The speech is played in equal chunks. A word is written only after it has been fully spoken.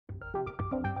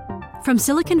From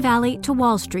Silicon Valley to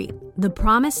Wall Street, the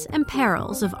promise and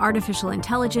perils of artificial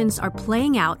intelligence are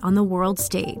playing out on the world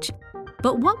stage.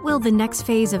 But what will the next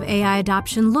phase of AI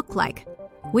adoption look like?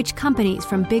 Which companies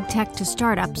from big tech to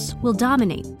startups will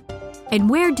dominate? And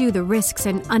where do the risks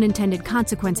and unintended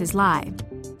consequences lie?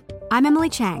 I'm Emily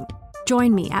Chang.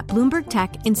 Join me at Bloomberg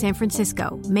Tech in San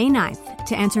Francisco, May 9th,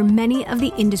 to answer many of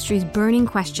the industry's burning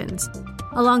questions,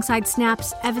 alongside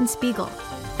Snap's Evan Spiegel,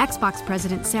 Xbox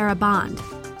President Sarah Bond,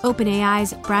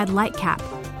 OpenAI's Brad Lightcap,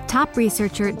 top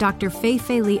researcher Dr.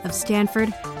 Fei-Fei Li of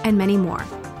Stanford, and many more.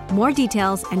 More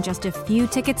details and just a few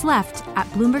tickets left at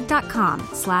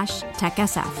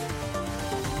Bloomberg.com/TechSF.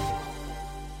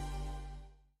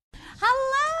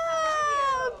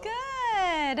 Hello!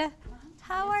 Good.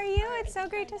 How are you? It's so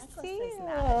great to see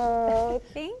you.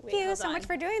 Thank you so much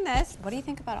for doing this. What do you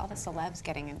think about all the celebs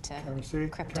getting into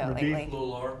crypto lately?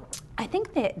 I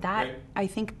think that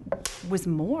was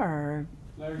more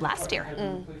last year.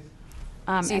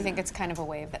 So you think it's kind of a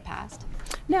wave that passed?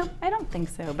 No, I don't think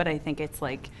so. But I think it's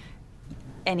like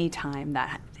any time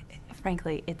that,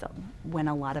 frankly, it's when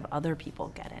a lot of other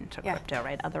people get into crypto,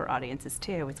 right? Other audiences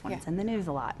too. It's when it's in the news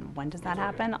a lot. And when does that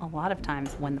happen? A lot of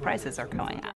times when the prices are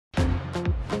going up.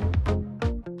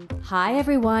 Hi,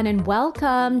 everyone, and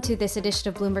welcome to this edition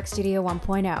of Bloomberg Studio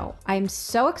 1.0. I'm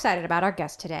so excited about our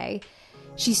guest today.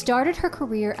 She started her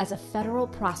career as a federal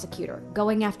prosecutor,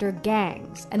 going after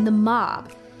gangs and the mob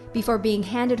before being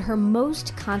handed her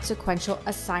most consequential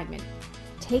assignment,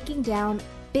 taking down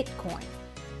Bitcoin.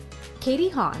 Katie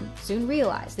Haun soon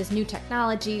realized this new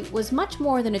technology was much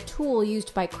more than a tool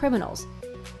used by criminals.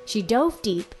 She dove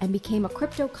deep and became a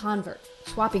crypto convert,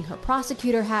 swapping her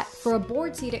prosecutor hat for a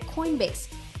board seat at Coinbase,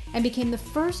 and became the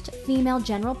first female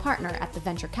general partner at the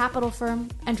venture capital firm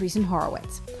Andreessen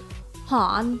Horowitz.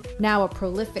 Haun, now a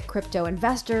prolific crypto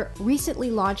investor, recently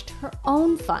launched her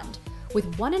own fund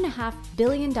with $1.5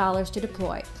 billion to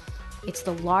deploy. It's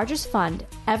the largest fund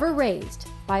ever raised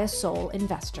by a sole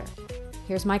investor.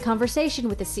 Here's my conversation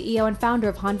with the CEO and founder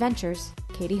of Haun Ventures,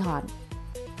 Katie Haun.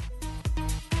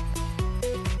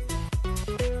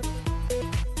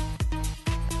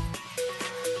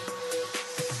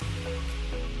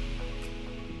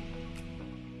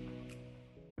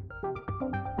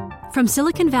 From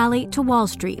Silicon Valley to Wall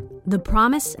Street, the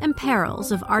promise and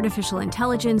perils of artificial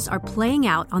intelligence are playing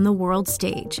out on the world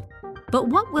stage. But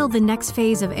what will the next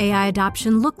phase of AI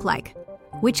adoption look like?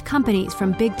 Which companies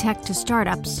from big tech to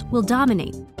startups will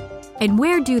dominate? And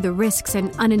where do the risks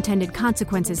and unintended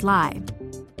consequences lie?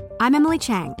 I'm Emily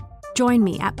Chang. Join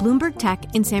me at Bloomberg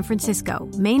Tech in San Francisco,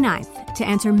 May 9th, to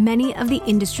answer many of the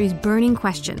industry's burning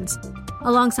questions,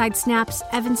 alongside Snap's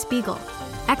Evan Spiegel,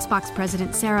 Xbox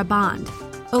President Sarah Bond,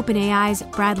 OpenAI's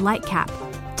Brad Lightcap,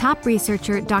 top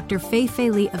researcher Dr.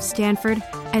 Fei-Fei Li of Stanford,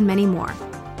 and many more.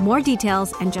 More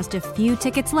details and just a few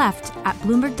tickets left at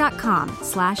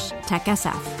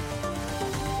Bloomberg.com/TechSF.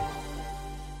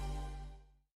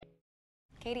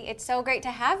 Katie, it's so great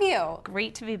to have you.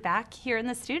 Great to be back here in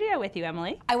the studio with you,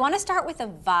 Emily. I want to start with a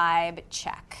vibe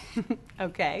check.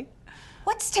 Okay.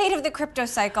 What state of the crypto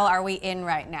cycle are we in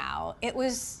right now? It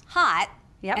was hot,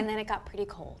 and then it got pretty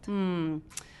cold.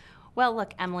 Well,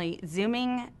 look, Emily,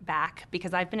 zooming back,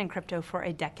 because I've been in crypto for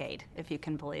a decade, if you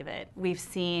can believe it. We've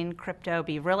seen crypto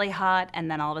be really hot and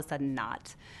then all of a sudden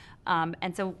not.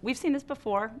 And so we've seen this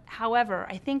before. However,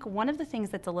 I think one of the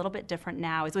things that's a little bit different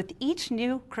now is with each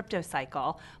new crypto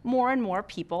cycle, more and more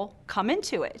people come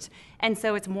into it. And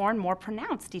so it's more and more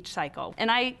pronounced each cycle.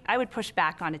 And I would push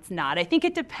back on it's not. I think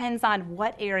it depends on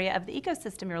what area of the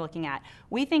ecosystem you're looking at.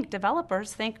 We think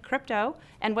developers think crypto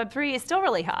and Web3 is still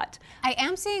really hot. I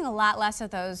am seeing a lot less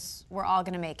of those "we're all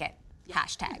going to make it"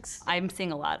 hashtags. I'm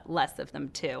seeing a lot less of them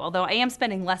too, although I am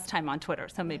spending less time on Twitter,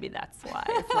 so maybe that's why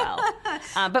as well.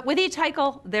 But with each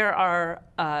cycle, there are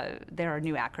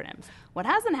new acronyms. What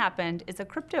hasn't happened is a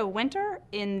crypto winter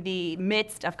in the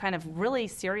midst of kind of really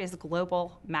serious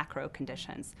global macro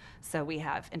conditions. So we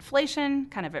have inflation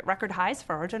kind of at record highs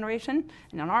for our generation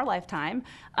and in our lifetime.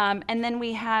 And then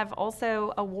we have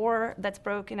also a war that's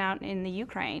broken out in the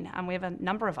Ukraine. We have a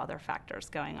number of other factors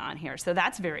going on here. So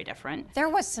that's very different. There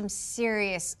was some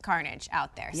serious carnage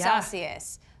out there.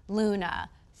 Celsius, Luna,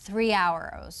 3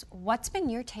 hours. What's been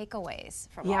your takeaways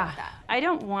from all of that? I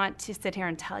don't want to sit here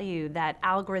and tell you that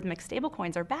algorithmic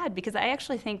stablecoins are bad because I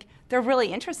actually think they're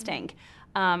really interesting.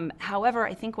 However,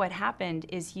 I think what happened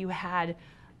is you had,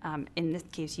 in this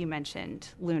case, you mentioned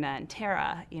Luna and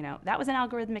Terra. You know, that was an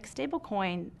algorithmic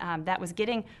stablecoin that was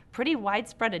getting pretty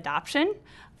widespread adoption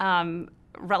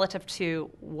relative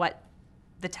to what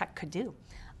the tech could do.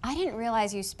 I didn't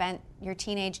realize you spent your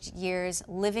teenage years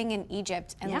living in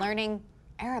Egypt and learning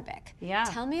Arabic. Yeah.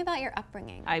 Tell me about your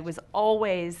upbringing. I was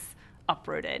always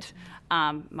uprooted.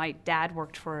 My dad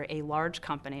worked for a large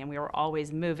company and we were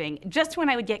always moving just when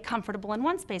I would get comfortable in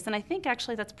one space. And I think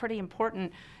actually that's pretty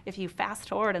important if you fast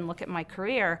forward and look at my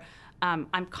career.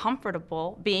 I'm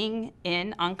comfortable being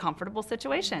in uncomfortable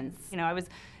situations. You know,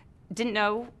 didn't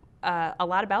know a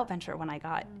lot about venture when I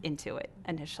got into it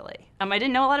initially. I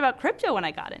didn't know a lot about crypto when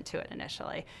I got into it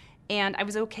initially. And I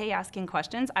was okay asking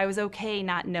questions. I was okay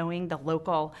not knowing the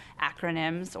local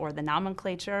acronyms or the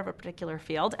nomenclature of a particular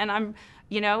field. And I'm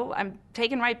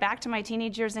taken right back to my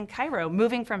teenage years in Cairo,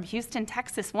 moving from Houston,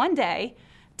 Texas one day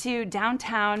to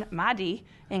downtown Mahdi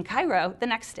in Cairo the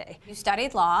next day. You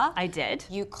studied law. I did.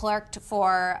 You clerked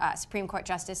for Supreme Court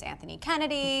Justice Anthony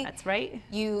Kennedy. That's right.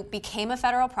 You became a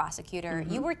federal prosecutor.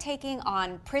 You were taking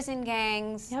on prison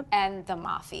gangs and the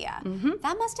mafia.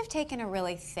 That must have taken a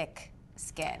really thick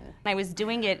skin. I was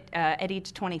doing it at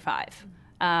age 25.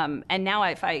 And now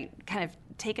if I kind of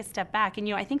take a step back,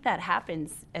 and I think that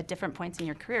happens at different points in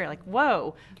your career, like,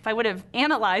 whoa, if I would have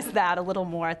analyzed that a little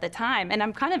more at the time, and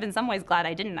I'm kind of in some ways glad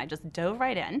I didn't. I just dove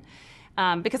right in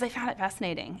because I found it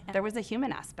fascinating. There was a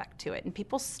human aspect to it and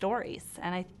people's stories,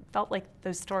 and I felt like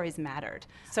those stories mattered.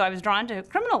 So I was drawn to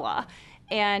criminal law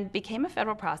and became a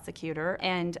federal prosecutor,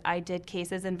 and I did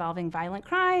cases involving violent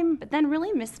crime, but then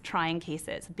really missed trying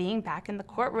cases, being back in the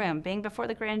courtroom, being before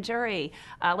the grand jury,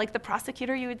 like the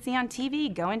prosecutor you would see on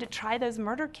TV, going to try those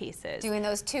murder cases. Doing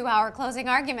those 2-hour closing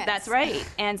arguments. That's right.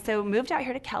 And so moved out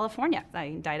here to California. I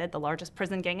indicted the largest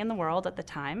prison gang in the world at the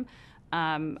time,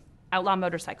 outlaw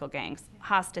motorcycle gangs,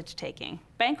 hostage taking,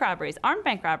 bank robberies, armed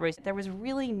bank robberies. There was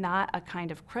really not a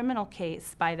kind of criminal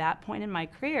case by that point in my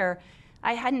career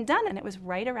I hadn't done, and it was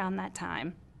right around that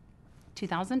time,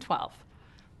 2012,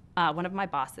 one of my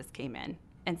bosses came in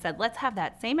and said, let's have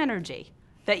that same energy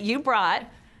that you brought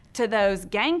to those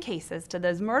gang cases, to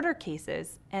those murder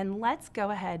cases, and let's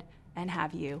go ahead and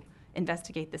have you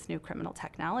investigate this new criminal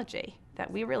technology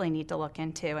that we really need to look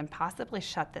into and possibly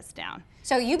shut this down.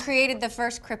 So you created the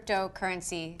first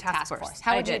cryptocurrency task force.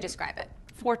 How would you describe it?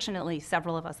 Fortunately,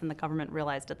 several of us in the government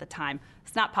realized at the time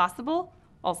it's not possible,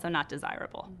 also not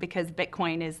desirable, because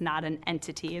Bitcoin is not an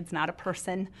entity, it's not a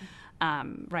person,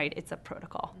 right? It's a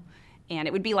protocol. And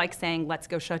it would be like saying, let's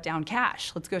go shut down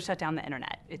cash, let's go shut down the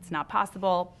internet. It's not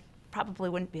possible, probably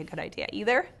wouldn't be a good idea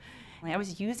either. I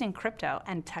was using crypto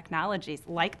and technologies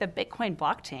like the Bitcoin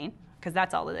blockchain, because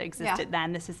that's all that existed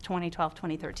then, this is 2012,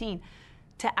 2013,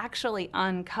 to actually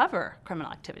uncover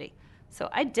criminal activity. So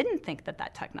I didn't think that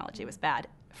that technology was bad.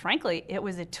 Frankly, it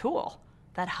was a tool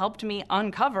that helped me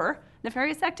uncover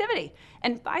nefarious activity.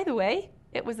 And by the way,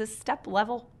 it was a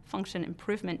step-level function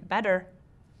improvement better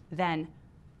than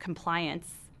compliance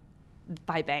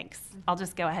by banks. I'll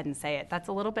just go ahead and say it. That's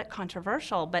a little bit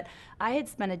controversial, but I had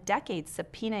spent a decade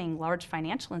subpoenaing large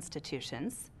financial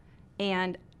institutions,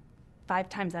 and 5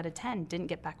 times out of 10 didn't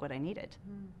get back what I needed.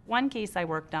 One case I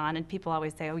worked on, and people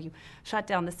always say, oh, you shut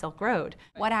down the Silk Road.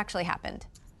 What actually happened?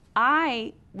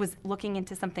 I was looking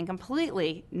into something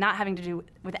completely not having to do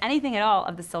with anything at all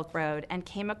of the Silk Road and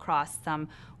came across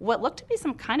what looked to be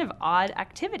some kind of odd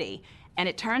activity. And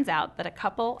it turns out that a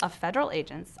couple of federal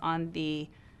agents on the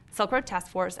Silk Road Task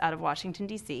Force out of Washington,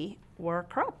 D.C. were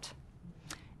corrupt.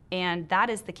 And that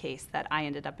is the case that I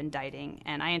ended up indicting,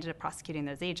 and I ended up prosecuting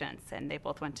those agents, and they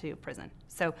both went to prison.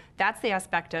 So that's the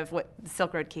aspect of the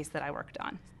Silk Road case that I worked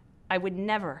on. I would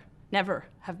never, never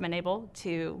have been able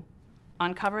to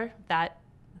uncover that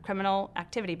criminal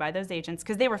activity by those agents,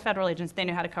 because they were federal agents, they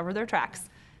knew how to cover their tracks,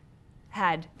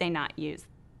 had they not used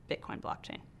Bitcoin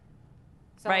blockchain.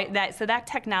 Right? So that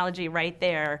technology right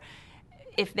there,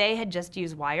 if they had just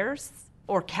used wires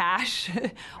or cash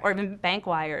or even bank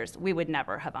wires, we would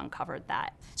never have uncovered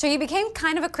that. So you became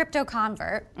kind of a crypto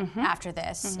convert after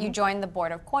this. You joined the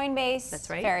board of Coinbase. That's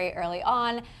right. Very early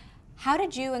on. How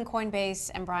did you and Coinbase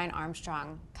and Brian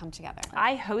Armstrong come together?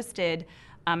 I hosted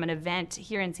an event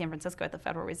here in San Francisco at the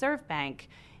Federal Reserve Bank,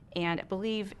 and I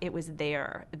believe it was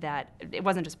there that it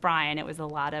wasn't just Brian, it was a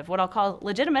lot of what I'll call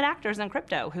legitimate actors in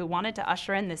crypto who wanted to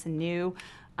usher in this new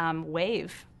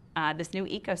wave, this new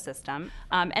ecosystem.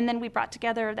 And then we brought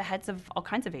together the heads of all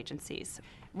kinds of agencies,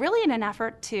 really in an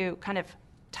effort to kind of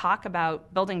talk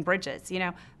about building bridges. You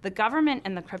know, the government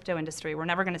and the crypto industry were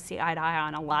never going to see eye to eye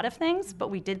on a lot of things, but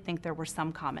we did think there were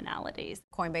some commonalities.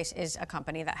 Coinbase is a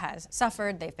company that has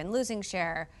suffered. They've been losing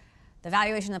share. The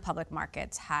valuation of the public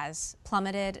markets has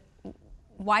plummeted.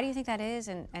 Why do you think that is,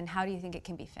 and how do you think it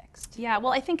can be fixed? Yeah,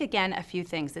 well, I think, again, a few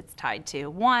things it's tied to.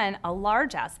 One, a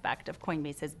large aspect of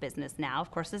Coinbase's business now,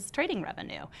 of course, is trading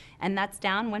revenue, and that's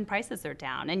down when prices are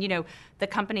down. And, the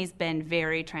company's been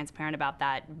very transparent about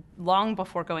that long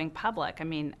before going public. I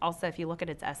mean, also, if you look at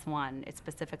its S1, it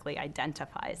specifically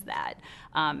identifies that,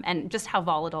 and just how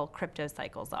volatile crypto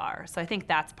cycles are. So I think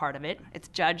that's part of it. It's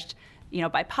judged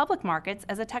by public markets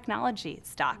as a technology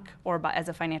stock or as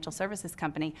a financial services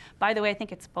company. By the way, I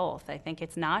think it's both. I think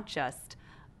it's not just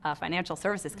a financial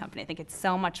services company. I think it's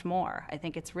so much more. I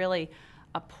think it's really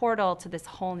a portal to this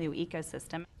whole new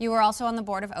ecosystem. You were also on the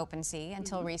board of OpenSea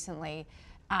until recently.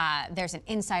 There's an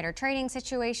insider trading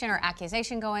situation or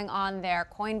accusation going on there.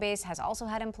 Coinbase has also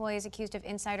had employees accused of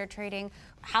insider trading.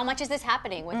 How much is this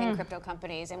happening within crypto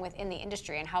companies and within the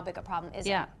industry, and how big a problem is it?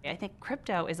 Yeah, I think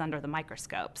crypto is under the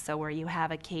microscope. So where you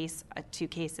have a case, 2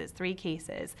 cases, 3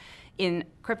 cases in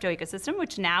crypto ecosystem,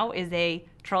 which now is a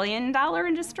 $1 trillion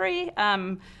industry,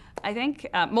 I think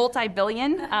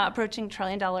multi-billion, approaching $1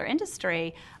 trillion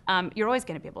industry, you're always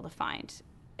going to be able to find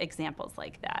examples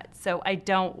like that. So I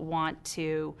don't want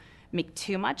to make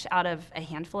too much out of a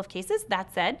handful of cases.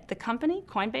 That said, the company,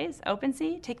 Coinbase,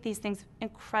 OpenSea, take these things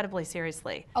incredibly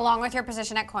seriously. Along with your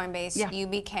position at Coinbase, you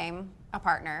became a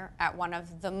partner at one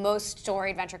of the most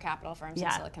storied venture capital firms in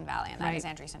Silicon Valley, and that is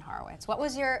Andreessen Horowitz. What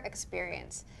was your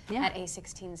experience at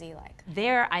A16Z like?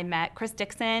 There I met Chris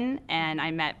Dixon, and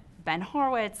I met Ben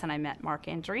Horowitz, and I met Mark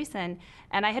Andreessen,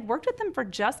 and I had worked with them for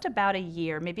just about a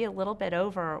year, maybe a little bit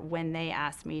over, when they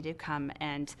asked me to come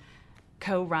and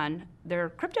co-run their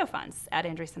crypto funds at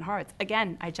Andreessen Horowitz.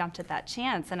 Again, I jumped at that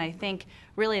chance, and I think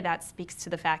really that speaks to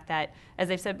the fact that,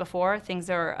 as I've said before, things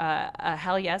are a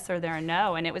hell yes or they're a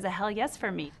no, and it was a hell yes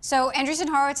for me. So Andreessen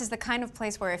Horowitz is the kind of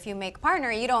place where if you make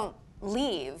partner, you don't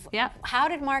leave. Yeah. How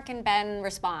did Mark and Ben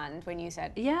respond when you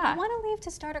said, I want to leave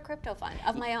to start a crypto fund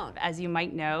of my own? As you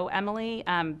might know, Emily,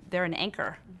 they're an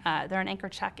anchor. They're an anchor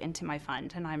check into my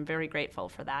fund, and I'm very grateful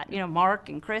for that. Mark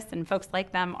and Chris and folks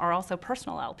like them are also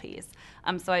personal LPs.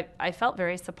 So I felt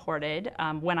very supported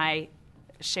when I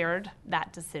shared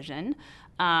that decision.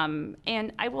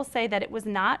 And I will say that it was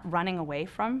not running away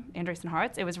from Andreessen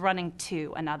Horowitz. It was running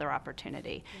to another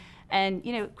opportunity. And,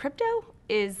 crypto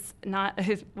is not,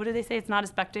 what do they say? It's not a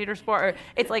spectator sport. Or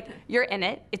it's like you're in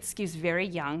it. It skews very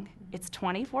young. It's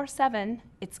 24/7.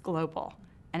 It's global.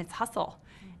 And it's hustle.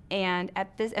 And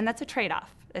that's a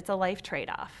trade-off. It's a life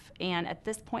trade-off. And at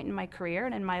this point in my career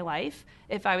and in my life,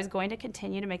 if I was going to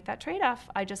continue to make that trade-off,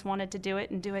 I just wanted to do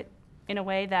it and do it in a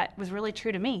way that was really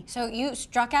true to me. So you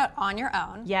struck out on your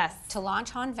own. Yes. To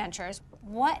launch Haun Ventures.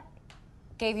 What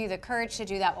gave you the courage to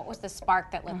do that? What was the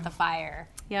spark that lit the fire?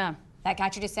 Yeah. That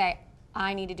got you to say,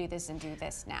 I need to do this and do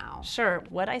this now? Sure.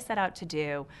 What I set out to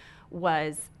do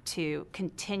was to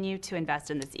continue to invest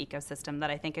in this ecosystem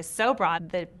that I think is so broad.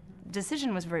 The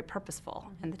decision was very purposeful,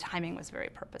 and the timing was very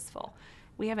purposeful.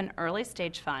 We have an early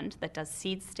stage fund that does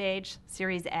seed stage,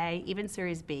 Series A, even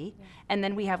Series B, and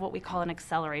then we have what we call an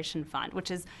acceleration fund,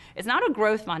 which is, it's not a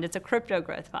growth fund, it's a crypto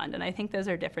growth fund, and I think those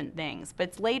are different things, but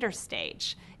it's later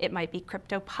stage. It might be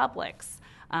crypto publics.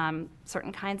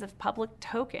 Certain kinds of public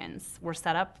tokens were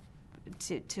set up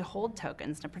to hold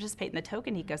tokens, to participate in the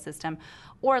token ecosystem,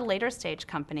 or later stage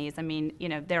companies. I mean,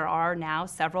 there are now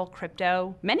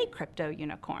many crypto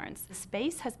unicorns. The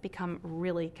space has become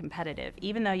really competitive,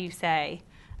 even though you say,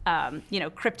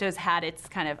 crypto's had its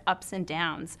kind of ups and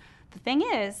downs. The thing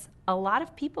is, a lot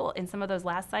of people in some of those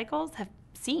last cycles have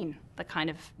seen the kind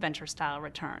of venture style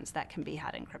returns that can be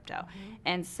had in crypto.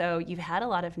 And so you've had a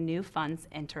lot of new funds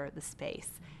enter the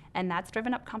space. And that's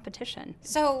driven up competition.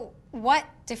 So what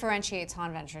differentiates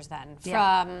Haun Ventures then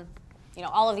from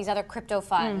all of these other crypto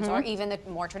funds or even the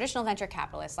more traditional venture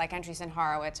capitalists like Andreessen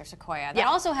Horowitz or Sequoia that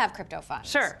also have crypto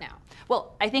funds now?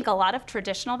 Well, I think a lot of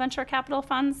traditional venture capital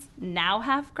funds now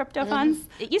have crypto funds.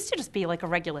 It used to just be like a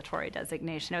regulatory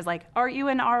designation. It was like, are you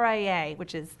an RIA,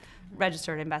 which is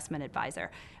Registered Investment Advisor?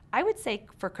 I would say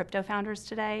for crypto founders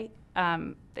today,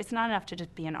 it's not enough to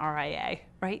just be an RIA,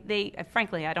 right?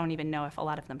 Frankly, I don't even know if a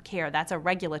lot of them care. That's a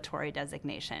regulatory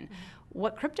designation.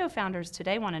 What crypto founders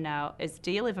today want to know is,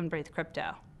 do you live and breathe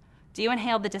crypto? Do you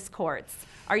inhale the discords?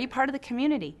 Are you part of the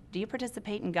community? Do you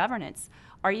participate in governance?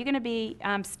 Are you going to be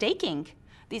staking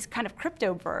these kind of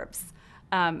crypto verbs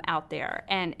out there?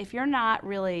 And if you're not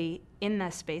really in the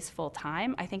space full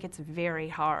time, I think it's very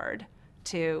hard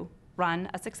to run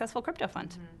a successful crypto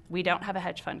fund. We don't have a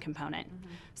hedge fund component.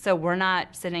 So we're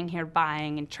not sitting here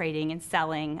buying and trading and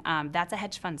selling. That's a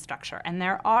hedge fund structure. And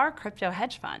there are crypto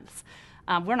hedge funds.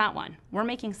 We're not one. We're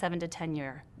making 7 to 10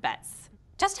 year bets.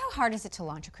 Just how hard is it to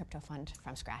launch a crypto fund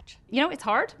from scratch? You know, it's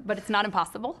hard, but it's not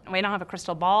impossible. We don't have a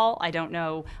crystal ball. I don't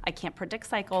know, I can't predict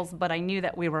cycles, but I knew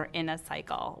that we were in a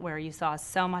cycle where you saw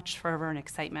so much fervor and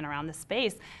excitement around the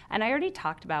space. And I already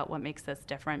talked about what makes us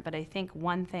different, but I think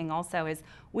one thing also is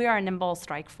we are a nimble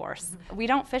strike force. We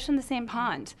don't fish in the same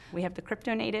pond. We have the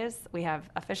crypto natives, we have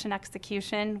efficient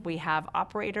execution, we have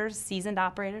operators, seasoned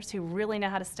operators who really know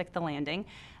how to stick the landing.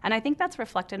 And I think that's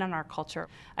reflected in our culture.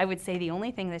 I would say the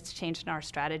only thing that's changed in our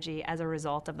strategy as a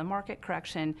result of the market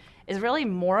correction is really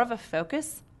more of a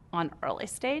focus on early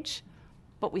stage,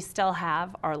 but we still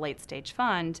have our late stage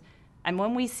fund. And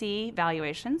when we see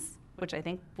valuations, which I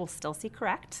think we'll still see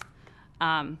correct,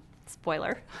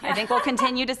 spoiler, I think we'll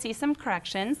continue to see some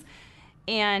corrections.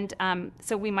 And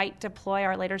so we might deploy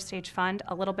our later stage fund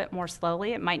a little bit more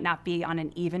slowly. It might not be on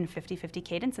an even 50-50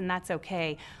 cadence, and that's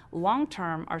okay. Long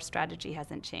term, our strategy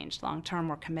hasn't changed. Long term,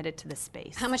 we're committed to the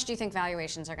space. How much do you think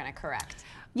valuations are going to correct?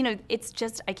 You know, it's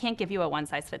just, I can't give you a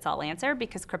one-size-fits-all answer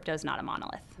because crypto is not a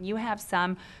monolith. You have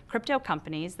some crypto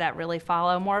companies that really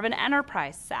follow more of an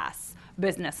enterprise SaaS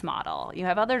business model. You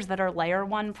have others that are layer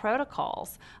one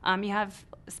protocols. You have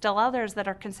still others that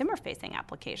are consumer-facing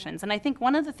applications. And I think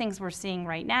one of the things we're seeing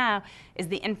right now is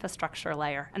the infrastructure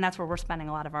layer, and that's where we're spending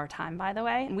a lot of our time, by the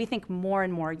way. And we think more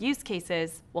and more use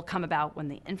cases will come about when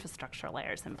the infrastructure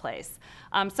layer is in place.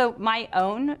 So my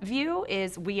own view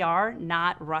is we are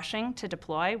not rushing to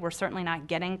deploy. We're certainly not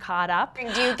getting caught up.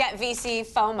 Do you get VC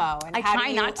FOMO, and how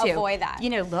do you avoid that? You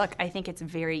know, look, I think it's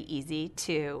very easy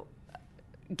to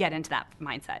get into that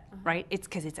mindset, right? It's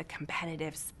because it's a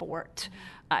competitive sport.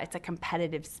 It's a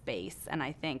competitive space, and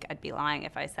I think I'd be lying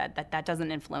if I said that that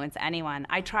doesn't influence anyone.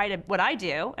 What I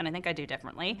do, and I think I do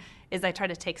differently, is I try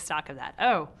to take stock of that.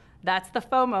 Oh, that's the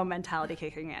FOMO mentality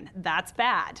kicking in. That's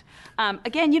bad.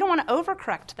 Again, you don't want to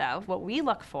overcorrect, though. What we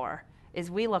look for is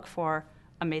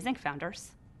amazing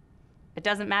founders. It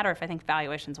doesn't matter if I think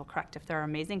valuations will correct. If there are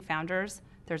amazing founders,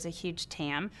 there's a huge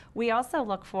TAM. We also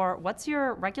look for, what's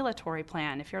your regulatory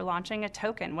plan? If you're launching a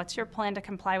token, what's your plan to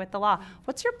comply with the law?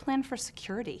 What's your plan for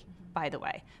security, by the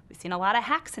way? We've seen a lot of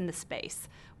hacks in the space.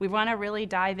 We want to really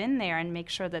dive in there and make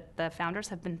sure that the founders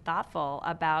have been thoughtful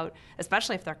about,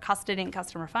 especially if they're custodying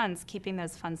customer funds, keeping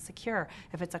those funds secure.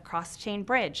 If it's a cross-chain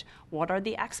bridge, what are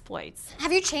the exploits?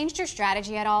 Have you changed your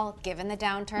strategy at all, given the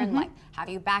downturn? Like, have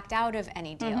you backed out of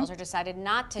any deals or decided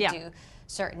not to do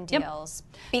certain deals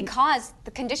because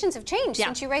the conditions have changed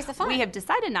since you raised the fund? We have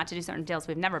decided not to do certain deals.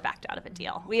 We've never backed out of a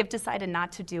deal. We have decided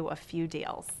not to do a few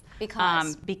deals.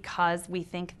 Because we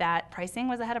think that pricing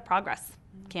was ahead of progress,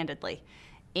 candidly.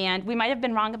 And we might have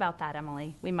been wrong about that,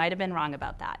 Emily. We might have been wrong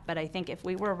about that. But I think if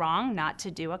we were wrong not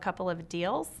to do a couple of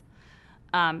deals,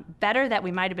 better that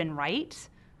we might have been right.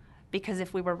 Because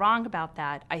if we were wrong about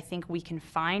that, I think we can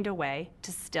find a way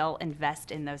to still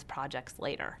invest in those projects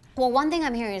later. Well, one thing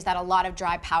I'm hearing is that a lot of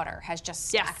dry powder has just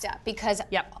stacked up because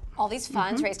all these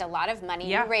funds raised a lot of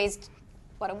money. You raised,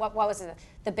 what was it,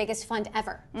 the biggest fund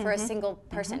ever for a single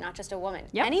person, not just a woman,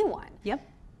 anyone.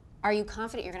 Are you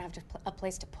confident you're going to have a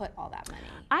place to put all that money?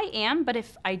 I am, but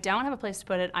if I don't have a place to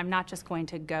put it, I'm not just going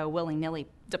to go willy-nilly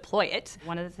deploy it.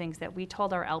 One of the things that we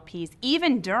told our LPs,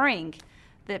 even during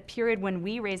the period when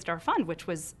we raised our fund, which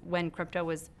was when crypto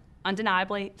was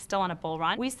undeniably still on a bull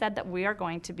run, we said that we are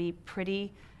going to be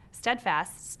pretty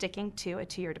steadfast sticking to a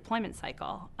 2-year deployment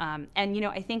cycle. And you know,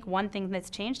 I think one thing that's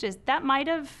changed is that might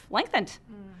have lengthened.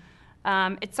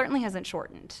 It certainly hasn't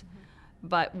shortened.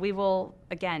 But we will,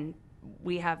 again,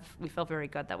 we feel very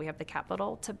good that we have the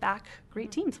capital to back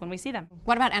great teams when we see them.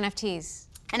 What about NFTs?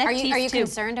 Are you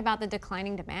concerned about the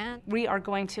declining demand? We are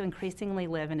going to increasingly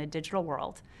live in a digital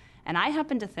world. And I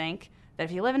happen to think that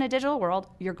if you live in a digital world,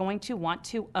 you're going to want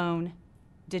to own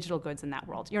digital goods in that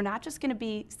world. You're not just going to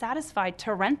be satisfied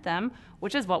to rent them,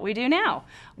 which is what we do now.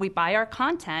 We buy our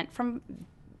content from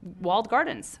walled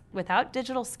gardens. Without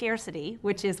digital scarcity,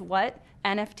 which is what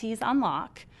NFTs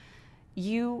unlock,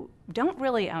 you don't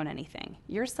really own anything.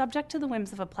 You're subject to the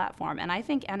whims of a platform. And I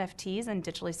think NFTs and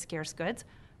digitally scarce goods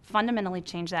fundamentally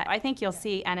change that. I think you'll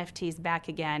see NFTs back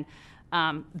again.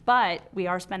 But we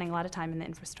are spending a lot of time in the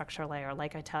infrastructure layer.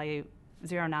 Like I tell you,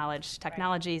 zero knowledge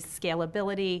technologies,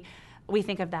 scalability. We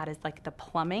think of that as like the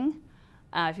plumbing.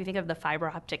 If you think of the fiber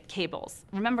optic cables.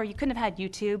 Remember, you couldn't have had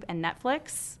YouTube and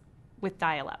Netflix with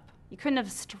dial-up. You couldn't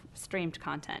have streamed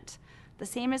content. The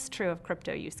same is true of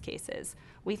crypto use cases.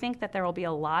 We think that there will be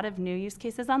a lot of new use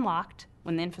cases unlocked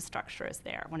when the infrastructure is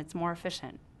there, when it's more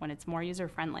efficient, when it's more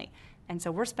user-friendly. And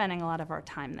so we're spending a lot of our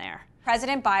time there.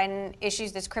 President Biden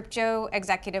issues this crypto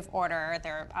executive order.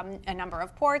 There are a number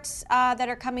of ports that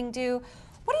are coming due.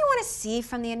 What do you want to see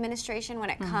from the administration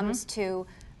when it comes to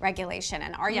regulation.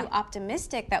 And are you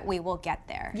optimistic that we will get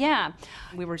there? Yeah,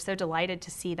 we were so delighted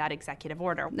to see that executive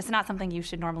order. It's not something you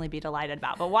should normally be delighted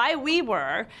about, but why we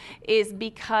were is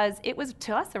because it was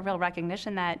to us a real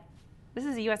recognition that this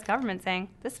is the U.S. government saying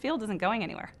this field isn't going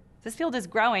anywhere. This field is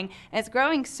growing, and it's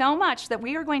growing so much that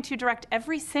we are going to direct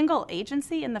every single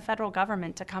agency in the federal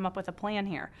government to come up with a plan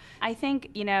here. I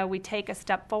think, we take a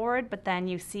step forward, but then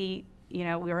you see,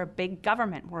 we're a big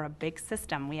government, we're a big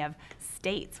system. We have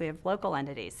states, we have local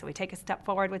entities. So we take a step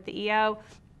forward with the EO,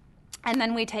 and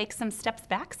then we take some steps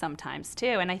back sometimes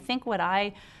too. And I think what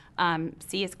I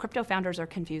see is crypto founders are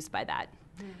confused by that.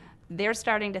 They're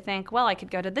starting to think, well, I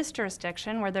could go to this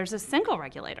jurisdiction where there's a single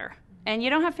regulator. And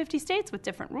you don't have 50 states with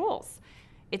different rules.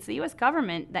 It's the U.S.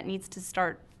 government that needs to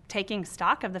start taking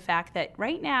stock of the fact that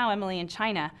right now, Emily, in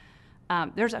China,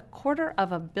 there's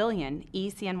 250 million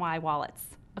eCNY wallets.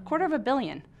 250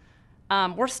 million.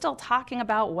 We're still talking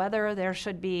about whether there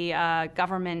should be a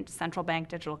government central bank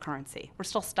digital currency. We're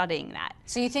still studying that.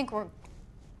 So you think we're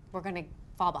going to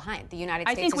fall behind? The United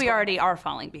States I think we already are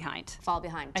falling behind. Fall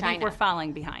behind China. I think we're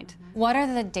falling behind. What are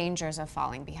the dangers of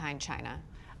falling behind China?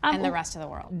 And the rest of the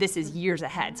world. This is years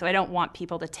ahead, so I don't want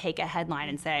people to take a headline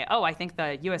and say, oh, I think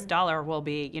the U.S. dollar will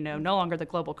be, no longer the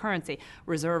global currency,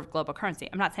 reserve global currency.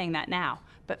 I'm not saying that now,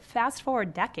 but fast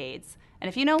forward decades, and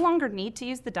if you no longer need to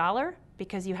use the dollar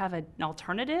because you have an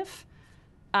alternative,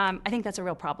 I think that's a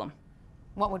real problem.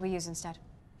 What would we use instead?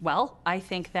 Well, I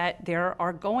think that there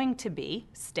are going to be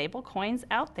stable coins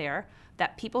out there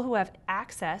that people who have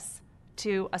access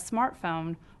to a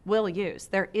smartphone will use.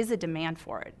 There is a demand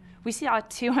for it. We see a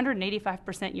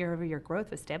 285% year-over-year growth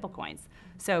with stablecoins.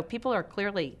 So people are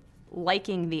clearly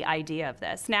liking the idea of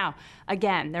this. Now,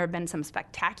 again, there have been some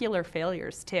spectacular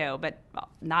failures too, but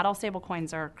not all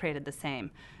stablecoins are created the same.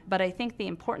 But I think the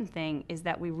important thing is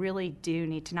that we really do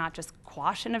need to not just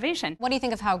quash innovation. What do you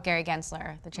think of how Gary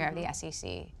Gensler, the chair of the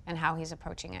SEC, and how he's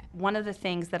approaching it? One of the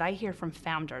things that I hear from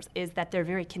founders is that they're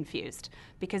very confused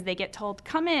because they get told,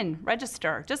 come in,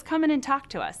 register, just come in and talk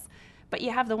to us. But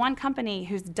you have the one company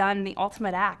who's done the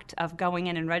ultimate act of going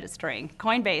in and registering.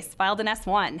 Coinbase filed an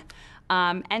S1.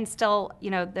 And still,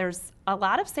 there's a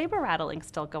lot of saber rattling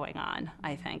still going on,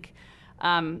 I think.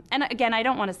 And again, I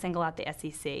don't want to single out the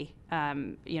SEC,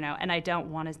 and I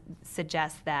don't want to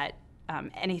suggest that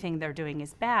anything they're doing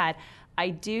is bad. I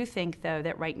do think, though,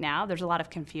 that right now there's a lot of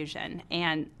confusion.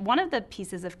 And one of the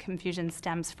pieces of confusion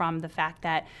stems from the fact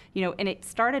that, and it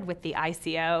started with the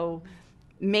ICO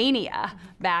mania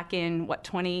back in,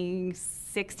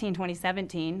 2016,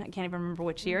 2017, I can't even remember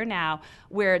which year now,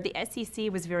 where the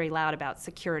SEC was very loud about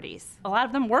securities. A lot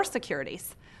of them were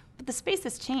securities, but the space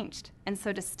has changed. And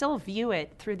so to still view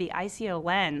it through the ICO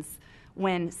lens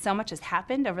when so much has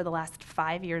happened over the last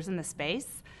 5 years in the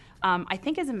space, I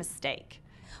think is a mistake.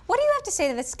 What do you have to say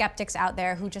to the skeptics out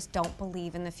there who just don't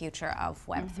believe in the future of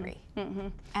Web3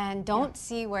 and don't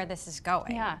see where this is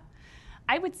going? Yeah.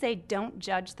 I would say don't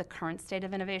judge the current state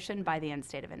of innovation by the end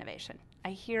state of innovation. I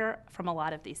hear from a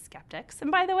lot of these skeptics,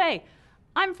 and by the way,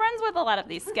 I'm friends with a lot of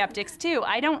these skeptics too.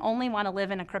 I don't only want to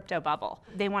live in a crypto bubble.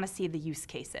 They want to see the use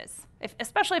cases,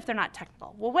 especially if they're not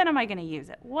technical. Well, when am I going to use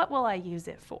it? What will I use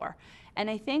it for? And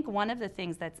I think one of the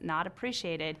things that's not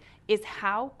appreciated is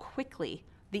how quickly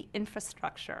the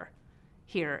infrastructure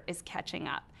here is catching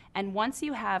up. And once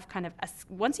you have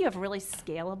once you have really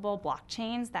scalable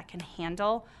blockchains that can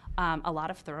handle a lot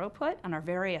of throughput and are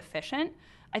very efficient,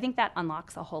 I think that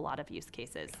unlocks a whole lot of use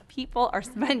cases. People are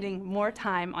spending more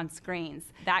time on screens.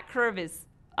 That curve is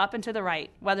up and to the right.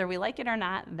 Whether we like it or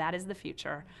not, that is the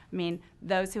future. I mean,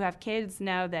 those who have kids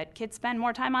know that kids spend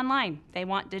more time online. They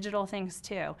want digital things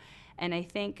too. And I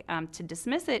think to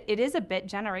dismiss it, it is a bit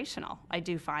generational, I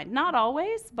do find. Not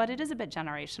always, but it is a bit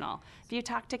generational. If you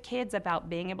talk to kids about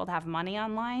being able to have money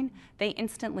online, they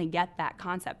instantly get that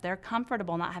concept. They're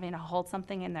comfortable not having to hold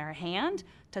something in their hand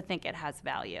to think it has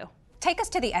value. Take us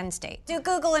to the end state. Do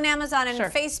Google and Amazon and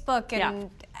Facebook and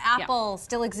Apple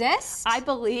still exist? I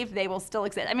believe they will still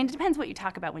exist. I mean, it depends what you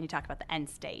talk about when you talk about the end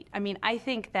state. I mean, I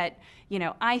think that,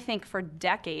 I think for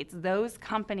decades, those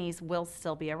companies will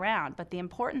still be around. But the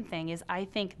important thing is I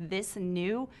think this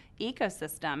new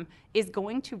ecosystem is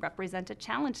going to represent a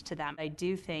challenge to them. I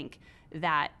do think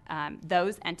that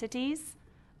those entities,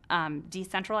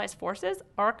 decentralized forces,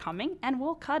 are coming and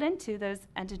will cut into those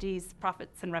entities'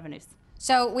 profits and revenues.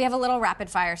 So we have a little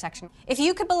rapid fire section. If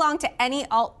you could belong to any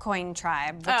altcoin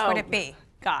tribe, which would it be?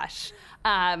 Gosh,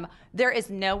 there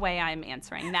is no way I'm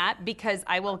answering that because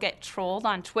I will get trolled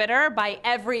on Twitter by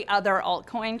every other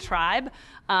altcoin tribe.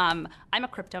 I'm a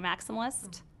crypto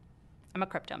maximalist. I'm a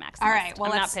crypto maximalist. All right,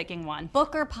 well, I'm not let's picking one.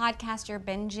 Book or podcast you're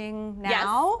binging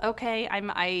now? Yes.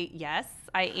 Okay. Yes,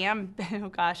 I am. Oh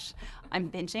gosh, I'm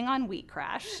binging on Wheat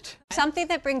Crashed. Something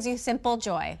that brings you simple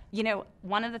joy. You know,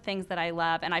 one of the things that I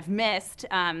love and I've missed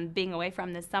being away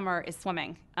from this summer is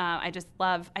swimming. I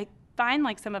find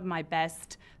like some of my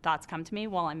best thoughts come to me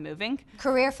while I'm moving.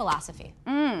 Career philosophy.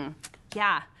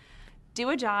 Yeah. Do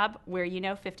a job where you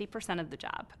know 50% of the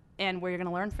job and where you're going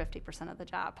to learn 50% of the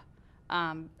job.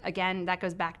 Again, that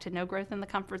goes back to no growth in the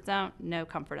comfort zone, no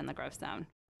comfort in the growth zone.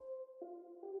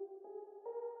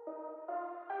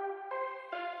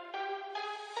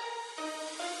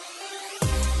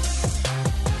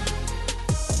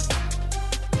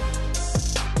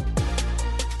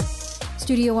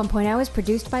 Studio 1.0 is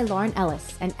produced by Lauren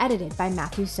Ellis and edited by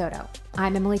Matthew Soto.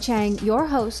 I'm Emily Chang, your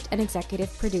host and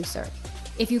executive producer.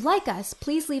 If you like us,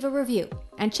 please leave a review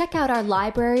and check out our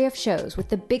library of shows with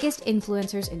the biggest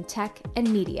influencers in tech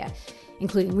and media,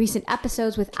 including recent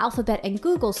episodes with Alphabet and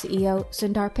Google CEO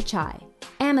Sundar Pichai,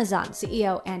 Amazon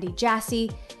CEO Andy Jassy,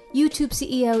 YouTube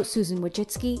CEO Susan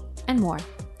Wojcicki, and more.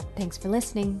 Thanks for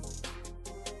listening.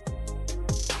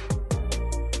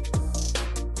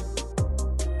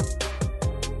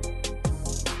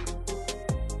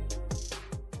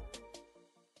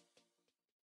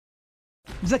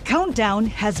 The countdown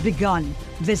has begun.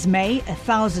 This May,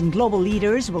 1,000 global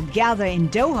leaders will gather in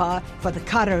Doha for the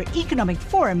Qatar Economic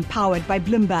Forum powered by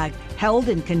Bloomberg, held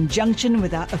in conjunction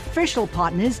with our official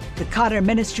partners, the Qatar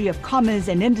Ministry of Commerce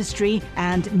and Industry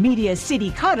and Media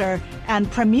City Qatar, and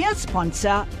premier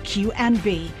sponsor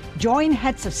QNB. Join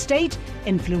heads of state,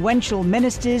 influential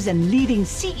ministers, and leading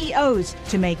CEOs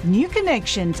to make new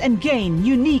connections and gain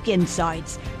unique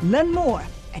insights. Learn more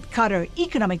at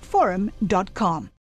QatarEconomicForum.com.